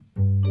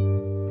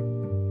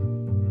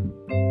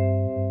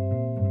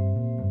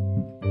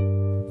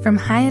From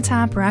high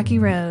atop Rocky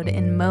Road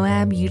in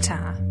Moab,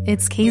 Utah,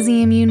 it's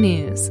KZMU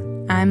News.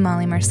 I'm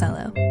Molly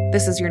Marcello.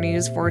 This is your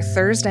news for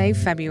Thursday,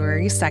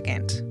 February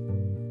 2nd.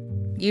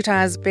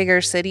 Utah's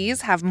bigger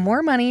cities have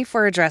more money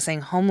for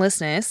addressing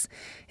homelessness.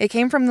 It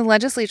came from the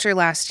legislature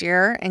last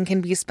year and can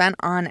be spent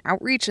on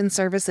outreach and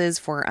services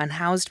for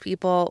unhoused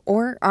people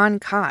or on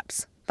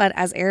cops. But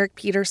as Eric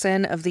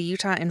Peterson of the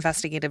Utah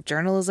Investigative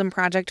Journalism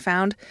Project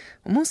found,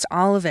 almost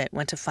all of it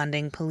went to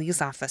funding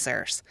police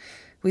officers.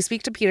 We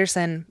speak to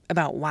Peterson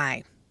about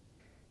why.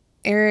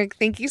 Eric,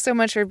 thank you so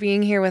much for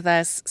being here with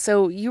us.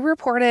 So you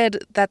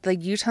reported that the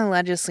Utah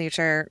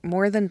legislature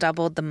more than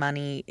doubled the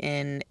money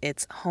in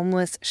its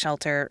Homeless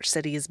Shelter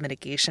Cities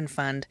Mitigation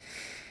Fund.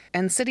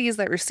 And cities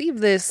that received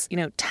this,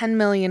 $10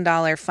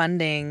 million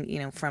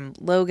funding, from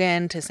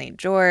Logan to St.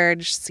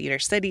 George, Cedar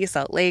City,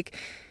 Salt Lake,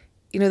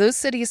 those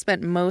cities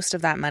spent most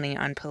of that money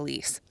on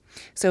police.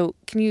 So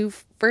can you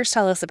first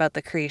tell us about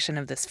the creation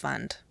of this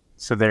fund?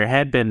 So there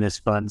had been this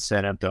fund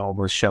set up, the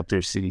Homeless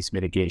Shelter Cities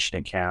Mitigation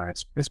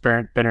Account. It's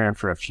been around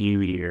for a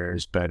few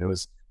years, but it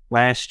was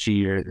last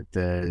year that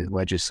the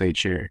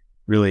legislature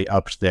really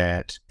upped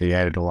that. They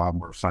added a lot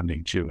more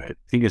funding to it.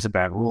 I think it's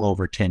about a little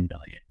over $10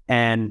 million.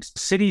 And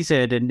cities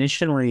had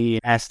initially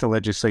asked the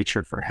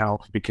legislature for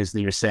help because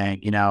they were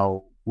saying,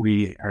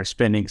 we are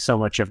spending so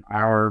much of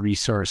our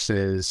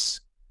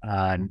resources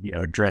on,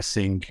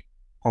 addressing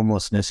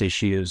homelessness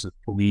issues with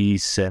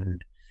police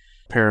and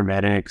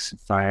paramedics,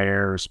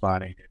 fire,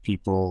 responding to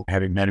people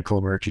having medical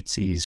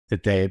emergencies,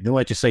 that the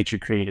legislature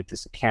created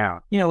this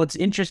account. What's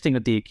interesting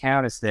with the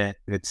account is that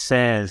it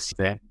says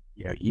that,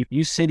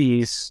 you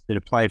cities that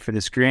apply for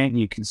this grant,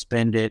 you can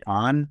spend it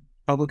on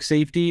public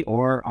safety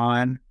or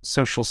on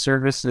social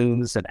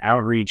services and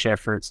outreach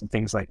efforts and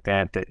things like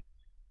that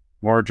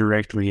more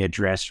directly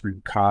address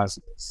root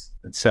causes.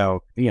 And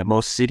so,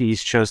 most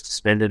cities chose to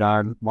spend it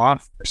on law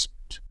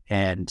enforcement.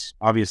 And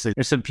obviously,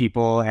 there's some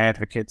people,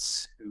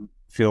 advocates, who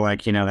feel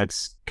like,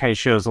 that's kind of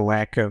shows a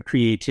lack of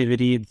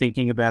creativity in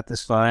thinking about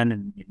this fund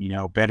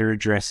and, better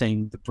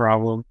addressing the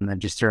problem and then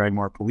just throwing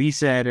more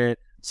police at it.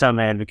 Some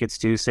advocates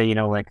do say,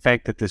 the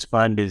fact that this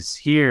fund is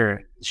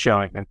here is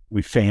showing that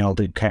we failed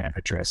in kind of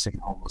addressing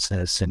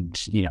homelessness and,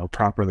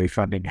 properly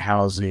funding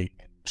housing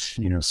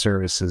and,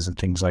 services and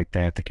things like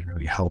that can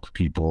really help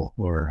people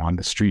who are on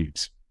the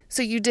streets.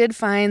 So you did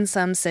find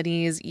some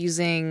cities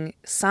using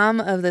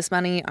some of this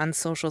money on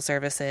social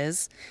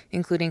services,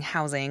 including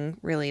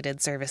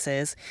housing-related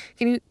services.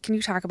 Can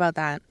you talk about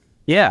that?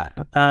 Yeah.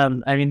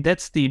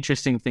 That's the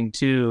interesting thing,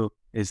 too,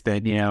 is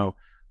that,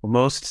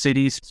 most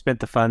cities spent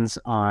the funds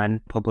on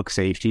public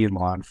safety and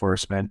law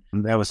enforcement.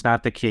 That was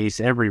not the case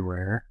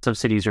everywhere. Some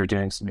cities are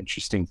doing some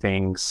interesting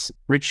things.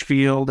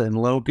 Richfield and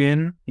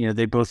Logan,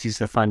 they both use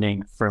the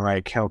funding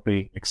for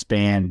helping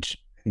expand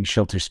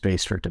shelter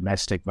space for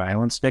domestic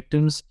violence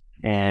victims.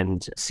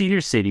 And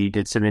Cedar City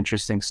did some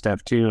interesting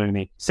stuff too.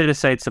 They set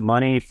aside some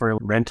money for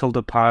rental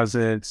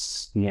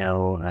deposits,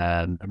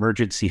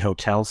 emergency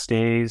hotel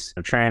stays,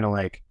 trying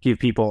to give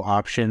people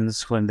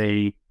options when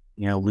they,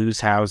 lose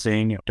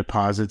housing,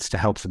 deposits to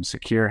help them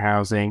secure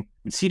housing.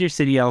 And Cedar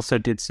City also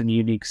did some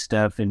unique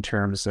stuff in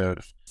terms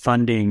of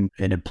funding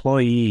an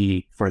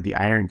employee for the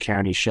Iron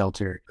County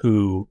shelter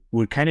who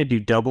would kind of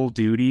do double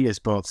duty as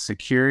both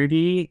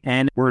security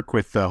and work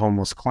with the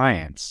homeless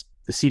clients.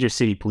 The Cedar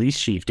City police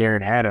chief,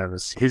 Darren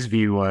Adams, his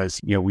view was,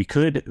 we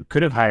could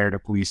have hired a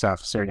police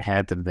officer and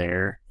had them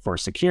there for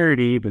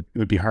security, but it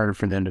would be harder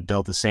for them to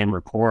build the same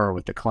rapport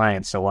with the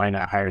clients. So why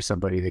not hire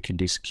somebody that can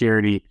do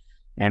security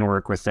and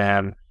work with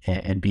them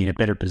and be in a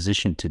better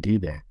position to do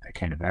that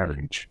kind of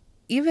outreach?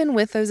 Even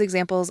with those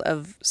examples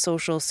of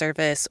social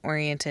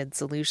service-oriented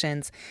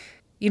solutions,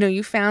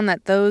 you found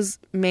that those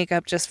make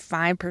up just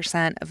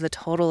 5% of the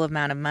total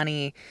amount of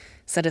money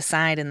set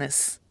aside in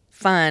this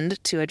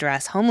fund to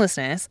address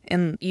homelessness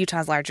in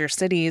Utah's larger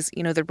cities.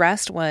 The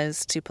rest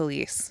was to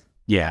police.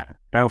 Yeah,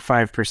 about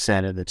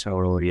 5% of the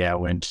total,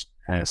 went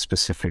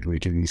specifically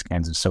to these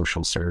kinds of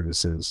social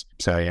services.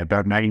 So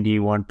about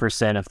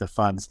 91% of the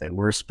funds that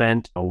were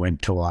spent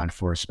went to law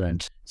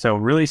enforcement. So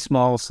really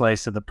small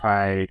slice of the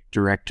pie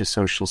direct to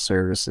social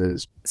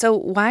services. So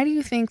why do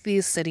you think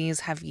these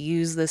cities have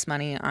used this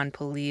money on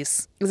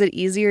police? Is it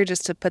easier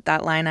just to put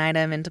that line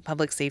item into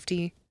public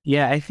safety?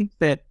 Yeah, I think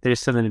that there's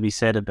something to be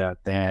said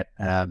about that.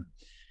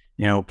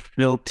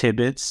 Bill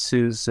Tibbetts,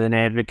 who's an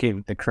advocate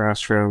with the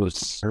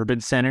Crossroads Urban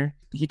Center,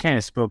 he kind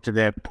of spoke to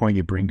that point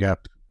you bring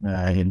up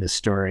in the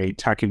story,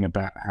 talking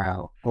about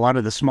how a lot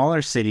of the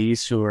smaller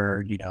cities who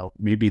are,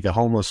 maybe the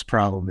homeless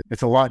problem,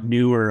 it's a lot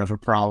newer of a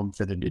problem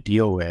for them to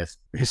deal with.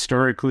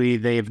 Historically,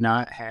 they have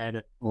not had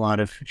a lot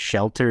of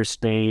shelter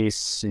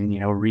space and,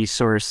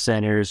 resource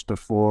centers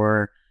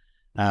before.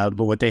 But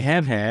what they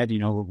have had,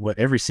 what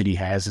every city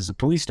has is a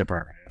police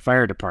department, a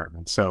fire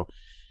department. So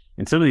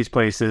in some of these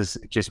places,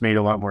 it just made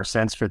a lot more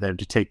sense for them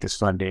to take this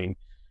funding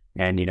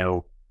and,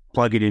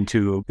 plug it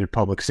into their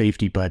public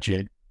safety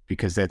budget,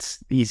 because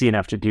that's easy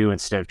enough to do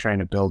instead of trying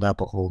to build up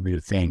a whole new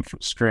thing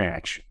from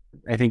scratch.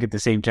 I think at the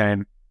same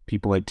time,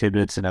 people like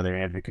Tibbetts and other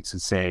advocates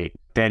would say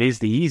that is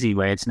the easy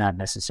way. It's not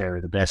necessarily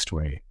the best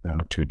way,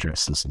 though, to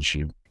address this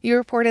issue. You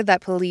reported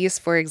that police,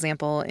 for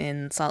example,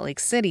 in Salt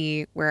Lake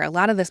City, where a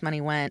lot of this money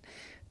went,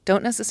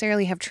 don't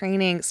necessarily have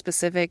training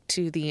specific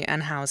to the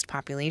unhoused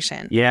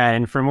population. Yeah,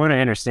 and from what I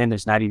understand,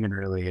 there's not even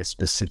really a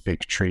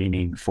specific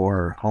training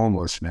for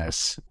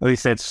homelessness. At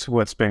least that's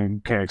what's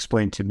been kind of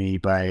explained to me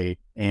by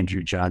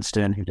Andrew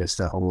Johnston, who does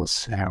the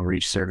homeless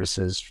outreach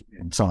services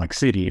in Salt Lake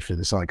City for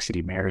the Salt Lake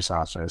City Mayor's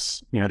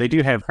office. They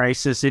do have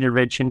crisis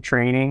intervention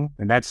training,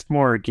 and that's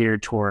more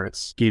geared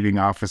towards giving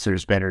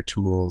officers better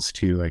tools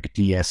to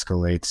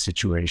de-escalate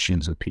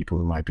situations with people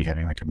who might be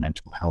having a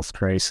mental health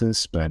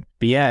crisis. But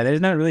yeah, there's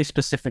not really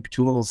specific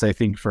tools, I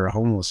think, for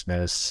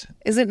homelessness.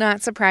 Is it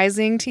not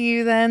surprising to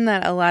you then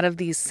that a lot of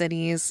these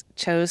cities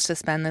chose to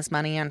spend this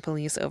money on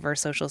police over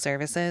social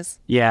services?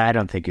 Yeah, I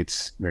don't think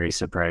it's very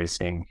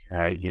surprising.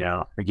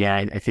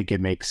 Again, I think it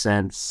makes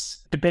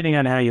sense. Depending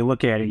on how you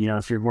look at it,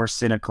 if you're more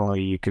cynical,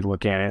 you could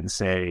look at it and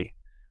say,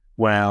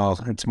 well,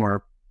 it's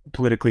more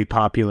politically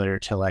popular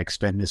to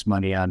spend this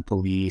money on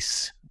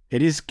police.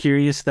 It is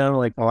curious,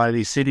 though, a lot of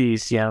these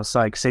cities, Salt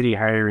Lake City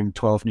hiring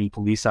 12 new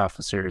police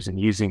officers and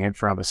using it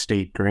from a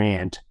state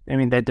grant. I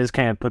mean, that does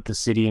kind of put the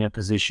city in a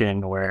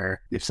position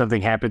where if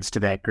something happens to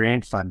that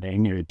grant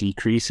funding or it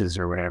decreases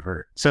or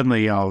whatever,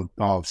 suddenly all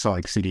Salt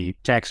Lake City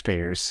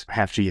taxpayers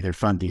have to either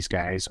fund these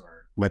guys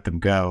or let them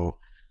go.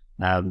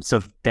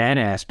 So that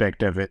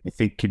aspect of it, I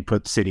think, can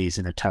put cities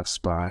in a tough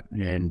spot.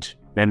 And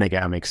then they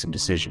got to make some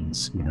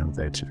decisions,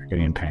 that are going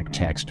to impact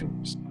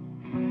taxpayers.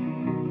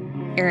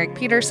 Eric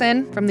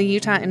Peterson from the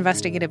Utah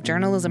Investigative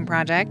Journalism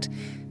Project.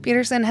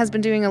 Peterson has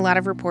been doing a lot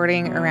of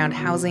reporting around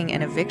housing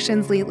and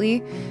evictions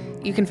lately.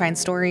 You can find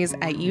stories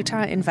at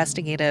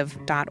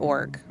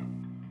utah.investigative.org.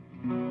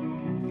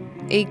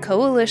 A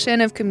coalition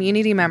of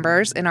community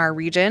members in our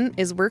region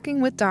is working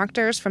with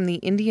doctors from the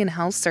Indian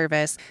Health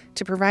Service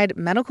to provide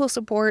medical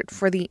support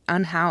for the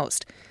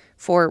unhoused.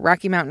 For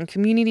Rocky Mountain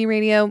Community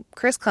Radio,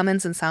 Chris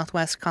Clemens in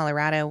Southwest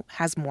Colorado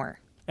has more.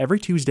 Every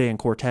Tuesday in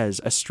Cortez,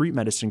 a street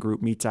medicine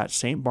group meets at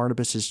St.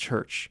 Barnabas's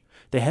Church.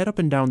 They head up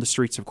and down the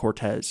streets of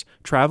Cortez,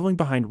 traveling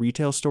behind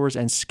retail stores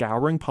and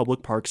scouring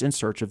public parks in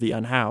search of the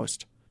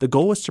unhoused. The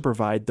goal is to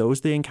provide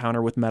those they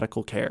encounter with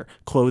medical care,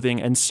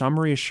 clothing, and some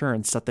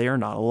reassurance that they are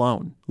not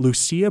alone.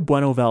 Lucia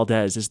Bueno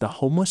Valdez is the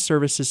homeless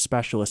services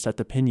specialist at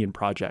the Pinion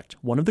Project,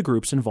 one of the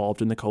groups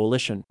involved in the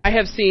coalition. I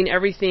have seen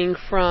everything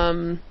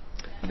from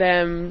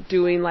them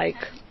doing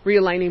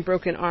realigning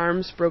broken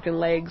arms, broken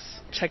legs,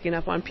 checking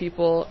up on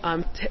people,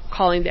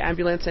 calling the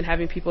ambulance and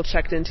having people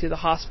checked into the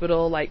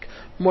hospital,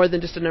 more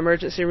than just an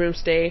emergency room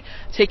stay,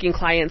 taking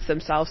clients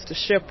themselves to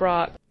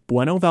Shiprock.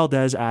 Bueno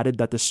Valdez added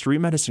that the street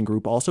medicine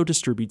group also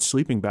distributes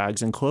sleeping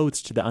bags and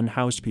clothes to the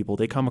unhoused people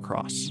they come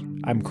across.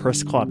 I'm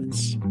Chris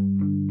Clemens.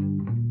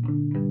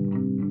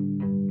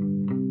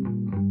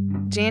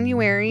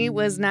 January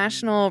was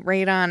National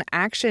Radon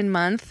Action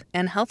Month,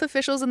 and health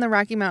officials in the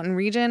Rocky Mountain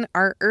region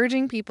are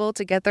urging people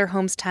to get their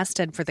homes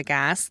tested for the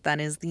gas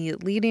that is the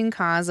leading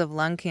cause of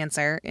lung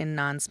cancer in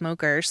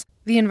non-smokers.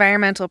 The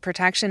Environmental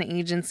Protection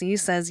Agency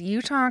says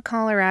Utah,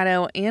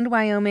 Colorado, and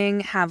Wyoming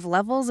have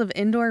levels of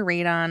indoor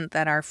radon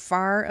that are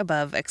far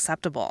above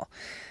acceptable.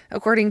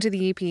 According to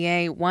the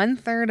EPA,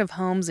 1/3 of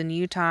homes in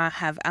Utah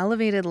have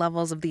elevated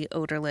levels of the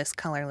odorless,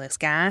 colorless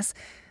gas.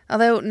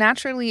 Although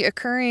naturally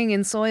occurring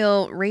in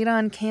soil,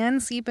 radon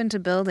can seep into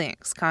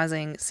buildings,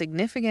 causing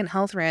significant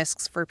health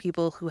risks for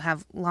people who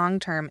have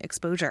long-term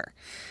exposure.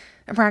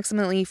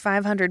 Approximately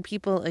 500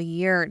 people a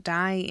year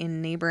die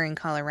in neighboring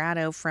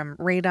Colorado from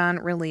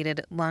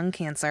radon-related lung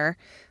cancer.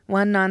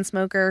 One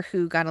non-smoker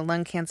who got a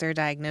lung cancer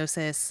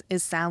diagnosis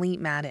is Sally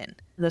Madden.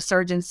 The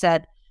surgeon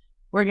said,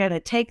 "We're going to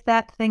take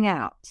that thing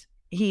out."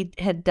 He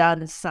had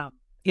done some,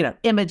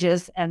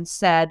 images and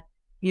said,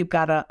 "You've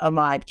got a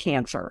live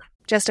cancer."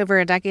 Just over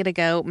a decade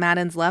ago,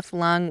 Madden's left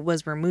lung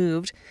was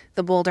removed.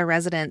 The Boulder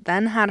resident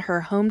then had her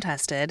home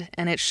tested,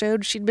 and it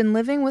showed she'd been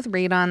living with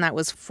radon that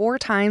was 4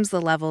 times the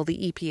level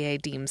the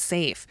EPA deems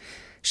safe.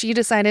 She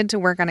decided to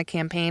work on a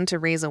campaign to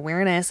raise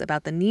awareness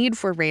about the need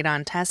for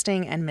radon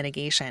testing and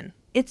mitigation.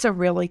 It's a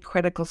really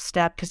critical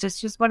step because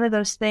it's just one of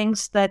those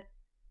things that,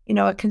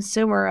 a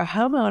consumer, a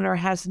homeowner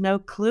has no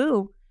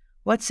clue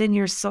what's in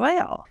your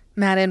soil.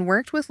 Madden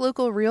worked with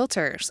local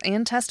realtors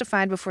and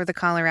testified before the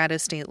Colorado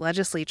State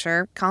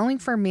Legislature, calling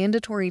for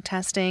mandatory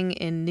testing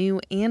in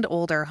new and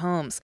older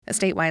homes. A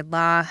statewide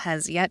law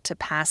has yet to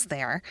pass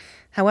there.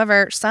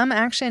 However, some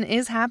action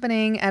is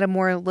happening at a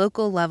more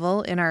local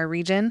level in our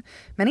region.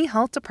 Many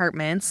health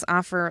departments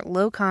offer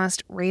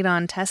low-cost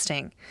radon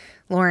testing.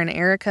 Lauren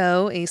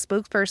Errico, a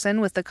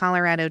spokesperson with the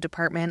Colorado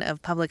Department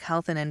of Public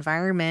Health and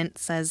Environment,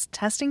 says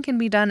testing can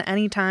be done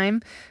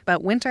anytime,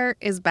 but winter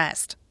is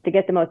best. To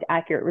get the most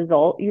accurate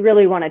result, you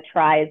really want to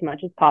try as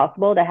much as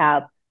possible to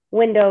have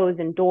windows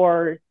and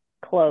doors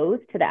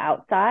closed to the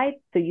outside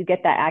so you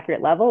get that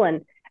accurate level.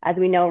 And as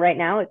we know right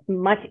now, it's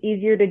much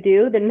easier to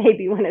do than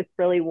maybe when it's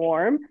really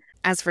warm.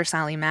 As for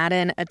Sally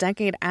Madden, a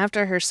decade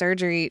after her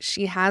surgery,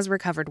 she has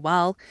recovered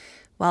well.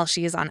 While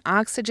she is on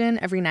oxygen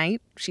every night,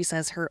 she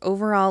says her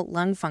overall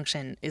lung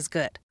function is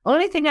good.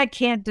 Only thing I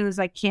can't do is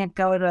I can't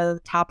go to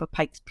the top of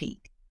Pikes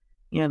Peak.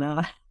 You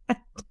know,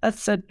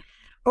 that's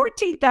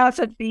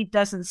 14,000 feet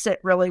doesn't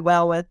sit really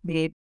well with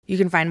me. You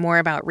can find more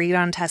about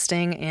radon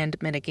testing and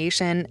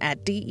mitigation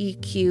at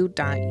deq.utah.gov.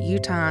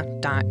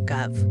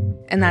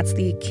 And that's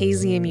the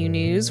KZMU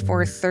News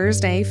for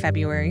Thursday,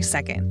 February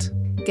 2nd.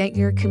 Get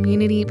your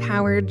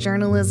community-powered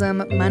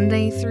journalism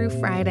Monday through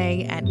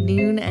Friday at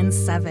noon and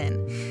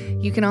 7.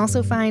 You can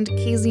also find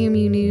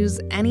KZMU News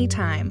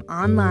anytime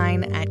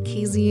online at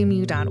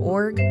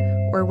kzmu.org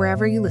or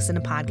wherever you listen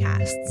to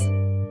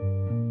podcasts.